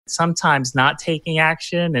sometimes not taking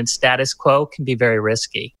action and status quo can be very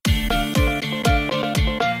risky.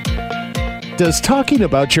 Does talking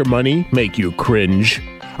about your money make you cringe?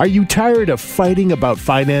 Are you tired of fighting about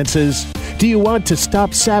finances? Do you want to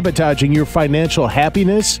stop sabotaging your financial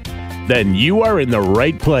happiness? Then you are in the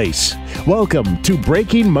right place. Welcome to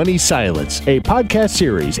Breaking Money Silence, a podcast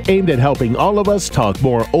series aimed at helping all of us talk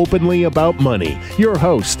more openly about money. Your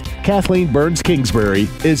host, Kathleen Burns Kingsbury,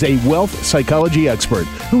 is a wealth psychology expert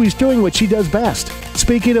who is doing what she does best,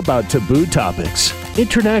 speaking about taboo topics.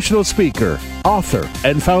 International speaker, author,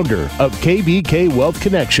 and founder of KBK Wealth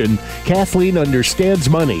Connection, Kathleen understands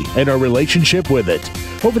money and our relationship with it.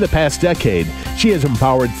 Over the past decade, she has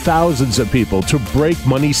empowered thousands of people to break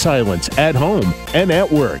money silence at home and at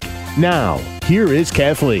work. Now, here is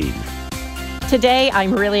Kathleen. Today,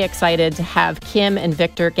 I'm really excited to have Kim and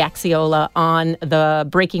Victor Gaxiola on the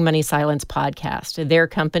Breaking Money Silence podcast. Their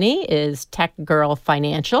company is Tech Girl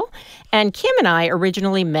Financial, and Kim and I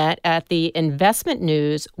originally met at the Investment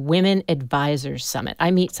News Women Advisors Summit. I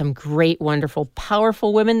meet some great, wonderful,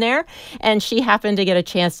 powerful women there, and she happened to get a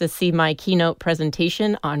chance to see my keynote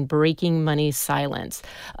presentation on Breaking Money Silence.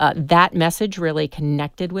 That message really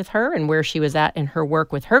connected with her and where she was at in her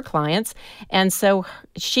work with her clients, and so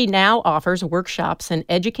she now offers workshops and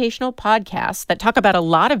educational podcasts that talk about a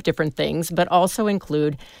lot of different things, but also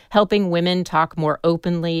include helping women talk more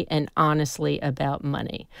openly and honestly about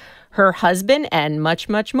money. Her husband and much,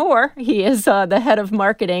 much more. He is the head of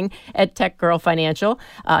marketing at Tech Girl Financial.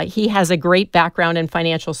 He has a great background in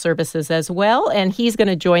financial services as well, and he's going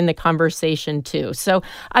to join the conversation too. So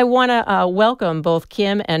I want to welcome both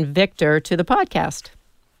Kim and Victor to the podcast.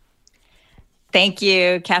 Thank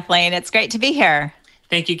you, Kathleen. It's great to be here.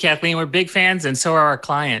 Thank you, Kathleen. We're big fans, and so are our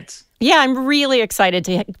clients. Yeah, I'm really excited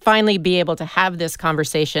to finally be able to have this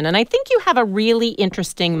conversation. And I think you have a really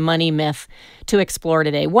interesting money myth to explore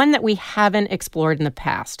today, one that we haven't explored in the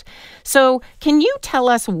past. So can you tell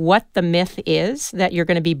us what the myth is that you're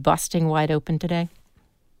going to be busting wide open today?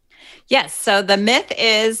 Yes. So the myth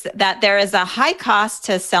is that there is a high cost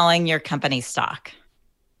to selling your company stock.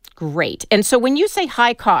 Great. And so when you say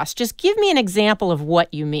high cost, just give me an example of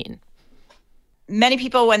what you mean. Many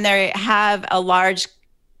people, when they have a large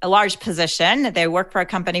position, they work for a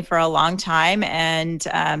company for a long time, and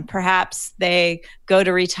perhaps they go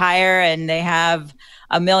to retire and they have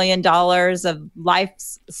 $1 million of life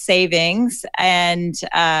savings, and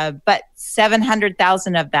but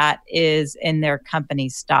 $700,000 of that is in their company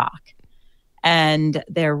stock. And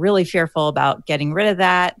they're really fearful about getting rid of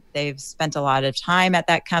that. They've spent a lot of time at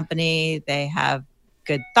that company. They have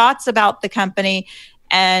good thoughts about the company.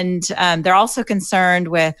 And they're also concerned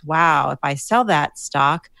with, wow, if I sell that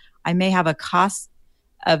stock, I may have a cost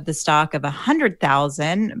of the stock of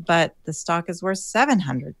 $100,000, but the stock is worth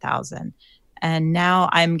 $700,000. And now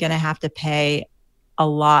I'm going to have to pay a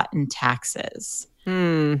lot in taxes.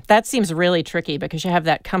 That seems really tricky because you have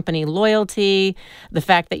that company loyalty, the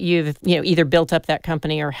fact that you've either built up that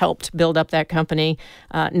company or helped build up that company.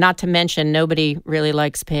 Not to mention, nobody really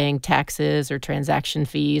likes paying taxes or transaction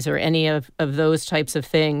fees or any of those types of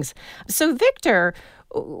things. So, Victor,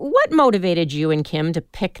 what motivated you and Kim to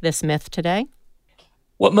pick this myth today?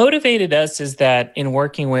 What motivated us is that in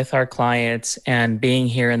working with our clients and being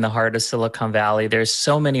here in the heart of Silicon Valley, there's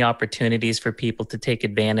so many opportunities for people to take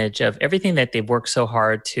advantage of everything that they've worked so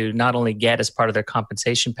hard to not only get as part of their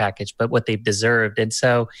compensation package, but what they've deserved. And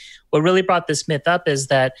so what really brought this myth up is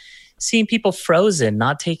that seeing people frozen,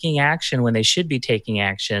 not taking action when they should be taking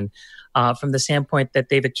action, from the standpoint that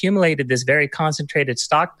they've accumulated this very concentrated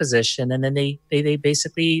stock position, and then they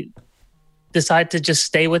basically decide to just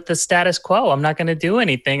stay with the status quo. I'm not going to do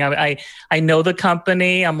anything. I know the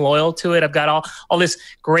company. I'm loyal to it. I've got all this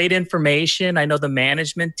great information. I know the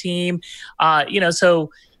management team.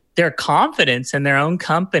 So their confidence in their own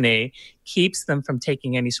company keeps them from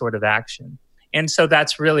taking any sort of action. And so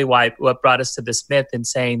that's really what brought us to this myth and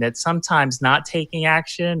saying that sometimes not taking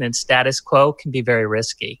action and status quo can be very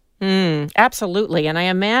risky. Absolutely. And I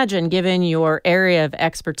imagine, given your area of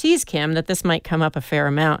expertise, Kim, that this might come up a fair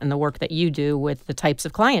amount in the work that you do with the types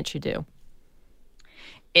of clients you do.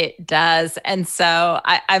 It does. And so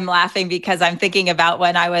I'm laughing because I'm thinking about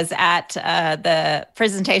when I was at the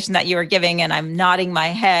presentation that you were giving, and I'm nodding my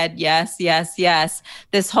head, yes, yes, yes.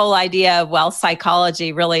 This whole idea of wealth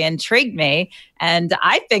psychology really intrigued me. And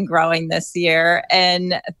I've been growing this year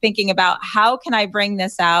and thinking about how can I bring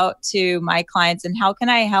this out to my clients and how can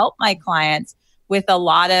I help my clients with a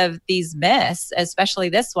lot of these myths, especially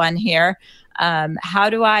this one here. How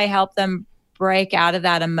do I help them break out of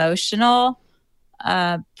that emotional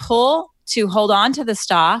pull to hold on to the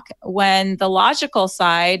stock when the logical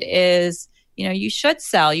side is you should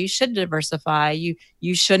sell, you should diversify,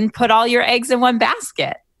 you shouldn't put all your eggs in one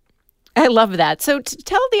basket. I love that. So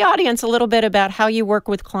tell the audience a little bit about how you work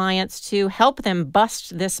with clients to help them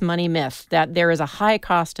bust this money myth that there is a high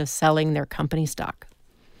cost of selling their company stock.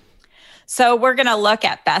 So we're going to look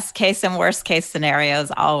at best case and worst case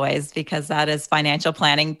scenarios always, because that is financial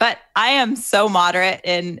planning. But I am so moderate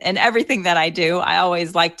in everything that I do. I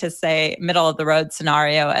always like to say middle of the road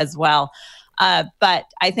scenario as well. But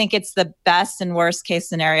I think it's the best and worst case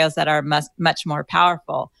scenarios that are much more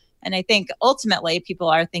powerful. And I think ultimately people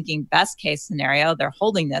are thinking best case scenario. They're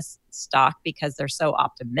holding this stock because they're so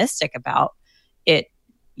optimistic about it,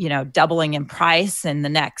 doubling in price in the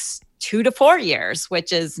next 2 to 4 years,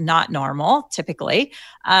 which is not normal typically.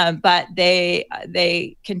 But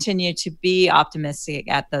they continue to be optimistic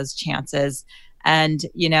at those chances. And,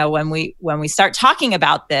 when we start talking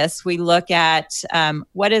about this, we look at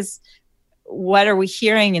what are we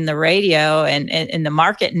hearing in the radio and in the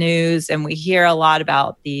market news? And we hear a lot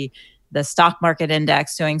about the stock market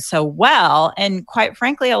index doing so well. And quite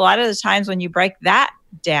frankly, a lot of the times when you break that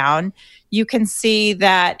down, you can see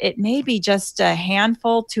that it may be just a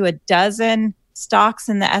handful to a dozen stocks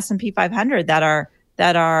in the S&P 500 that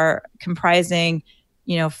are comprising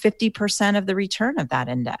 50% of the return of that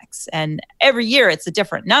index. And every year it's a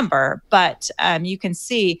different number, but you can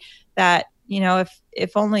see that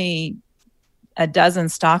if only a dozen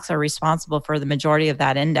stocks are responsible for the majority of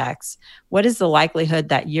that index, what is the likelihood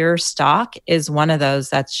that your stock is one of those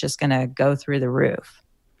that's just going to go through the roof?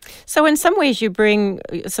 So in some ways, you bring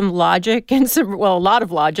some logic and a lot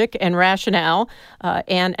of logic and rationale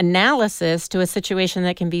and analysis to a situation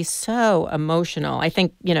that can be so emotional. I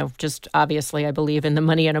think, just obviously I believe in the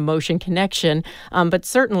money and emotion connection. But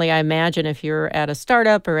certainly I imagine if you're at a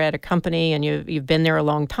startup or at a company and you've been there a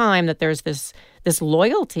long time, that there's this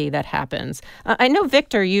loyalty that happens. I know,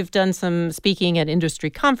 Victor, you've done some speaking at industry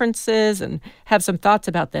conferences and have some thoughts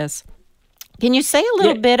about this. Can you say a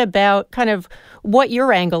little bit about kind of what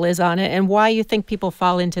your angle is on it and why you think people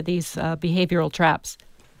fall into these behavioral traps?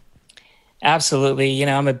 Absolutely.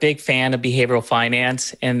 I'm a big fan of behavioral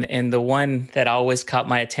finance. And the one that always caught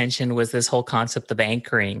my attention was this whole concept of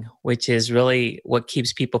anchoring, which is really what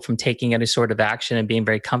keeps people from taking any sort of action and being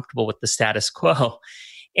very comfortable with the status quo.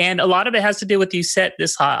 And a lot of it has to do with you set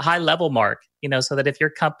this high level mark, so that if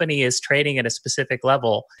your company is trading at a specific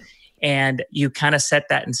level, and you kind of set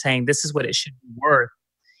that and saying, this is what it should be worth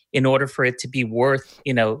in order for it to be worth,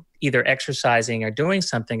 either exercising or doing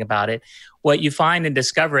something about it. What you find and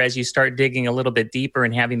discover as you start digging a little bit deeper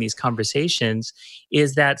and having these conversations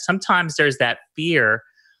is that sometimes there's that fear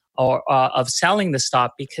of selling the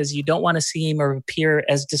stock because you don't want to seem or appear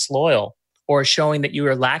as disloyal or showing that you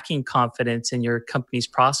are lacking confidence in your company's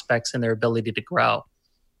prospects and their ability to grow.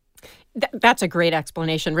 That's a great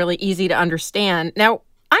explanation, really easy to understand. Now,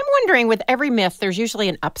 I'm wondering, with every myth, there's usually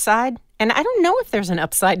an upside. And I don't know if there's an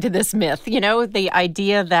upside to this myth. The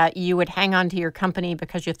idea that you would hang on to your company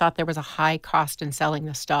because you thought there was a high cost in selling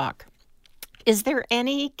the stock. Is there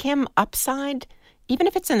any, Kim, upside, even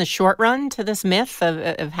if it's in the short run, to this myth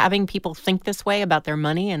of having people think this way about their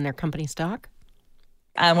money and their company stock?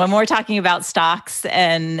 When we're talking about stocks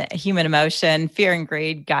and human emotion, fear and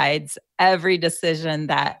greed guides every decision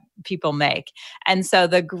that people make. And so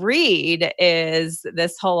the greed is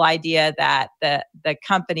this whole idea that the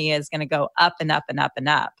company is going to go up and up and up and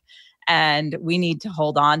up. And we need to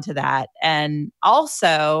hold on to that. And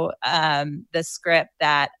also the script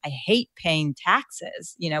that I hate paying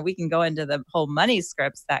taxes. We can go into the whole money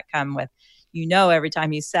scripts that come with, every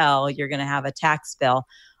time you sell, you're going to have a tax bill.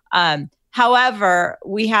 However,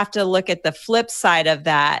 we have to look at the flip side of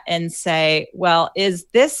that and say, well, is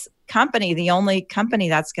this company the only company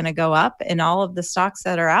that's going to go up in all of the stocks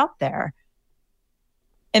that are out there?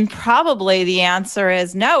 And probably the answer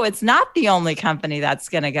is no, it's not the only company that's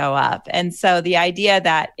going to go up. And so the idea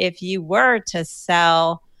that if you were to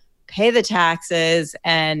sell, pay the taxes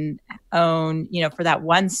and own, for that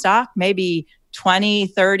one stock, maybe 20,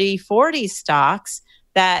 30, 40 stocks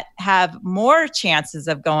that have more chances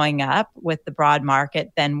of going up with the broad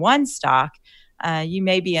market than one stock, you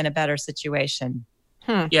may be in a better situation.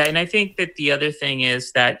 Yeah, and I think that the other thing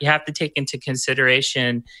is that you have to take into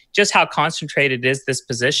consideration just how concentrated is this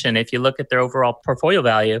position. If you look at their overall portfolio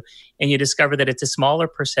value and you discover that it's a smaller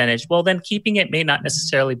percentage, well, then keeping it may not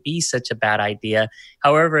necessarily be such a bad idea.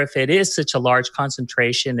 However, if it is such a large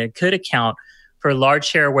concentration, it could account for a large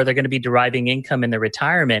share where they're going to be deriving income in their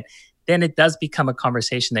retirement, then it does become a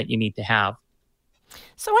conversation that you need to have.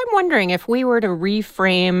 So I'm wondering, if we were to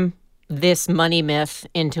reframe this money myth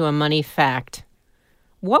into a money fact,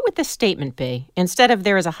 what would the statement be? Instead of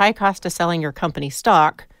there is a high cost to selling your company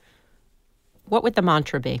stock, what would the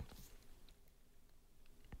mantra be?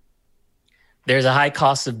 There's a high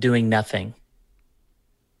cost of doing nothing.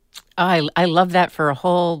 I love that for a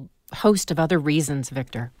whole host of other reasons,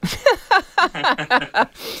 Victor.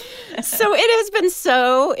 So it has been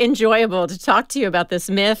so enjoyable to talk to you about this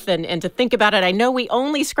myth and to think about it. I know we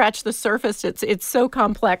only scratched the surface. It's so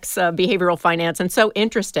complex, behavioral finance, and so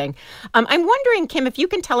interesting. I'm wondering, Kim, if you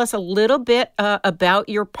can tell us a little bit about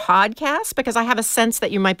your podcast, because I have a sense that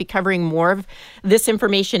you might be covering more of this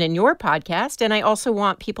information in your podcast, and I also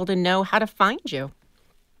want people to know how to find you.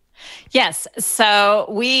 Yes. So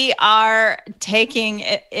we are taking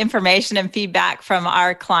information and feedback from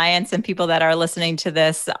our clients and people that are listening to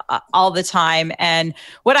this all the time. And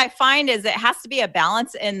what I find is it has to be a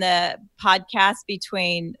balance in the podcast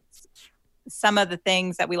between some of the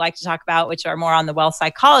things that we like to talk about, which are more on the wealth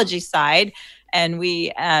psychology side. And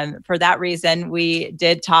we, for that reason, we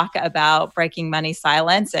did talk about breaking money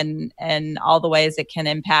silence and all the ways it can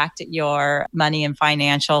impact your money and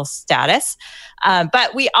financial status.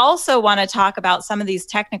 But we also want to talk about some of these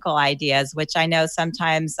technical ideas, which I know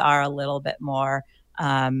sometimes are a little bit more,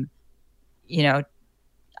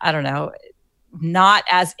 not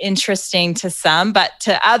as interesting to some, but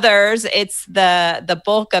to others, it's the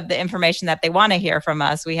bulk of the information that they want to hear from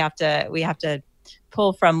us. We have to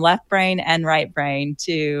pull from left brain and right brain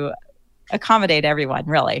to accommodate everyone,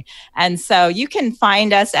 really. And so you can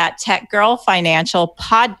find us at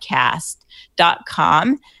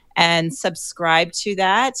techgirlfinancialpodcast.com and subscribe to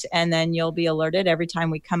that. And then you'll be alerted every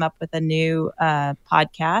time we come up with a new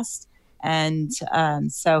podcast. And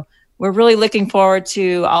so we're really looking forward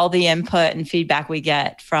to all the input and feedback we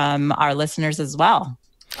get from our listeners as well.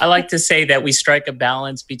 I like to say that we strike a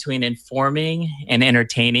balance between informing and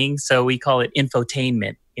entertaining. So we call it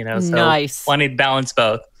infotainment, so nice. Wanted to balance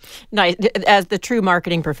both. Nice. As the true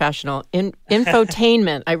marketing professional,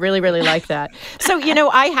 infotainment. I really, really like that. So,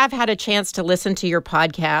 I have had a chance to listen to your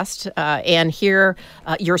podcast and hear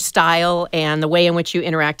your style and the way in which you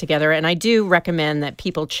interact together. And I do recommend that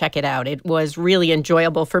people check it out. It was really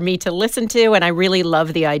enjoyable for me to listen to. And I really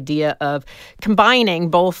love the idea of combining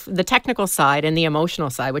both the technical side and the emotional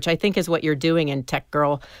side, which I think is what you're doing in Tech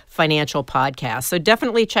Girl Financial Podcast. So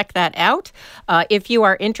definitely check that out. If you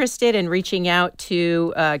are interested in reaching out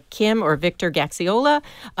to Kim or Victor Gaxiola,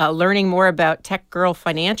 learning more about Tech Girl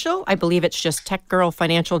Financial. I believe it's just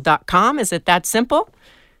techgirlfinancial.com. Is it that simple?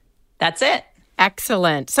 That's it.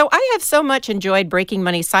 Excellent. So I have so much enjoyed Breaking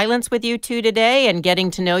Money Silence with you two today and getting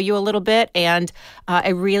to know you a little bit. And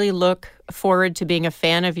I really look forward to being a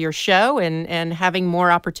fan of your show and having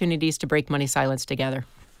more opportunities to break money silence together.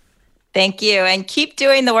 Thank you. And keep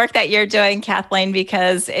doing the work that you're doing, Kathleen,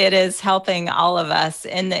 because it is helping all of us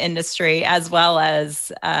in the industry, as well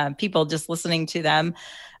as people just listening to them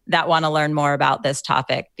that want to learn more about this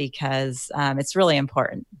topic, because it's really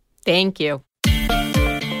important. Thank you.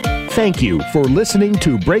 Thank you for listening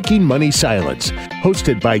to Breaking Money Silence,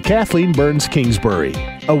 hosted by Kathleen Burns Kingsbury,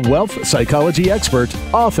 a wealth psychology expert,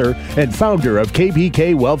 author, and founder of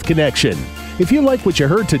KBK Wealth Connection. If you like what you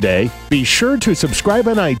heard today, be sure to subscribe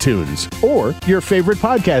on iTunes or your favorite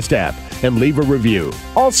podcast app and leave a review.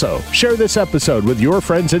 Also, share this episode with your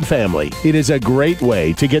friends and family. It is a great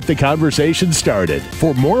way to get the conversation started.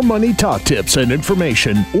 For more money talk tips and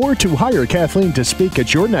information, or to hire Kathleen to speak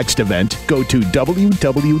at your next event, go to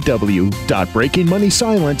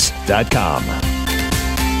www.breakingmoneysilence.com.